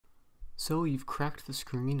So you've cracked the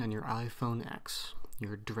screen on your iPhone X.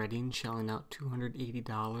 You're dreading shelling out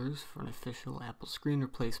 $280 for an official Apple screen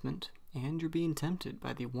replacement, and you're being tempted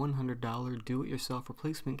by the $100 do-it-yourself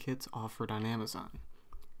replacement kits offered on Amazon.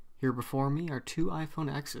 Here before me are two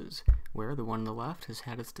iPhone X's, where the one on the left has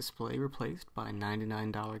had its display replaced by a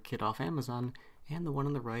 $99 kit off Amazon, and the one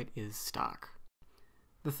on the right is stock.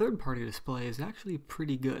 The third-party display is actually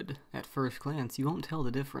pretty good. At first glance, you won't tell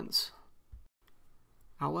the difference.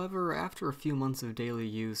 However, after a few months of daily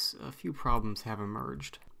use, a few problems have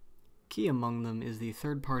emerged. Key among them is the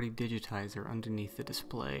third-party digitizer underneath the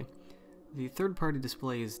display. The third-party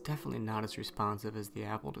display is definitely not as responsive as the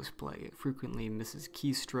Apple display. It frequently misses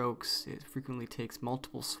keystrokes, it frequently takes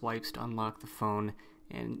multiple swipes to unlock the phone,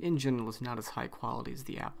 and in general is not as high quality as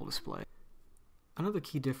the Apple display. Another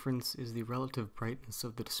key difference is the relative brightness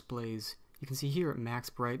of the displays. You can see here at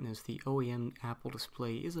max brightness, the OEM Apple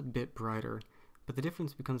display is a bit brighter, but the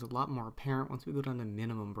difference becomes a lot more apparent once we go down to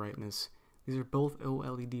minimum brightness. These are both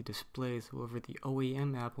OLED displays, however the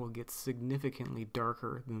OEM Apple gets significantly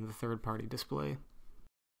darker than the third-party display.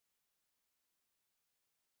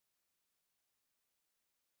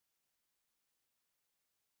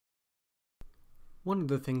 One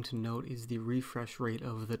other thing to note is the refresh rate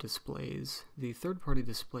of the displays. The third-party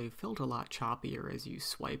display felt a lot choppier as you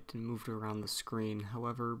swiped and moved around the screen.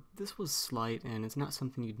 However, this was slight and it's not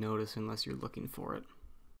something you'd notice unless you're looking for it.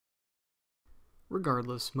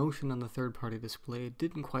 Regardless, motion on the third-party display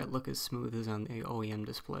didn't quite look as smooth as on the OEM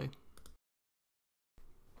display.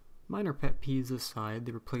 Minor pet peeves aside,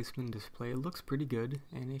 the replacement display looks pretty good,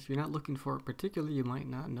 and if you're not looking for it particularly, you might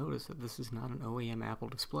not notice that this is not an OEM Apple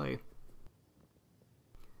display.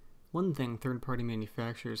 One thing third-party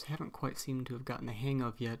manufacturers haven't quite seemed to have gotten the hang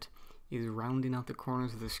of yet is rounding out the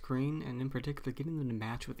corners of the screen, and in particular getting them to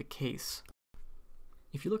match with the case.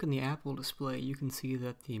 If you look in the Apple display, you can see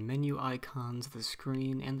that the menu icons, the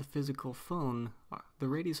screen, and the physical phone, the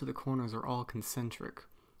radius of the corners are all concentric,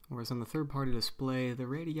 whereas on the third-party display, the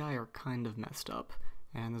radii are kind of messed up,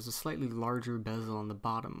 and there's a slightly larger bezel on the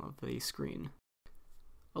bottom of the screen.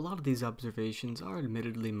 A lot of these observations are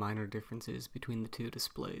admittedly minor differences between the two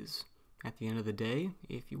displays. At the end of the day,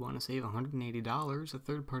 if you want to save $180, a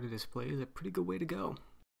third-party display is a pretty good way to go.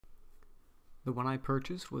 The one I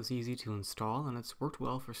purchased was easy to install and it's worked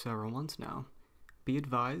well for several months now. Be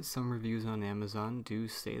advised, some reviews on Amazon do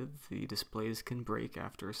say that the displays can break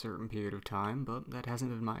after a certain period of time, but that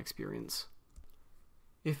hasn't been my experience.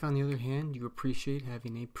 If, on the other hand, you appreciate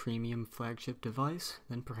having a premium flagship device,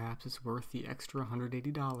 then perhaps it's worth the extra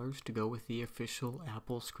 $180 to go with the official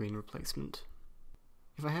Apple screen replacement.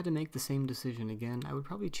 If I had to make the same decision again, I would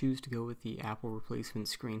probably choose to go with the Apple replacement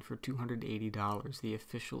screen for $280, the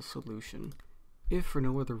official solution. If for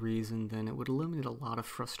no other reason, then it would eliminate a lot of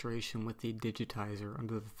frustration with the digitizer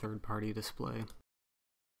under the third-party display.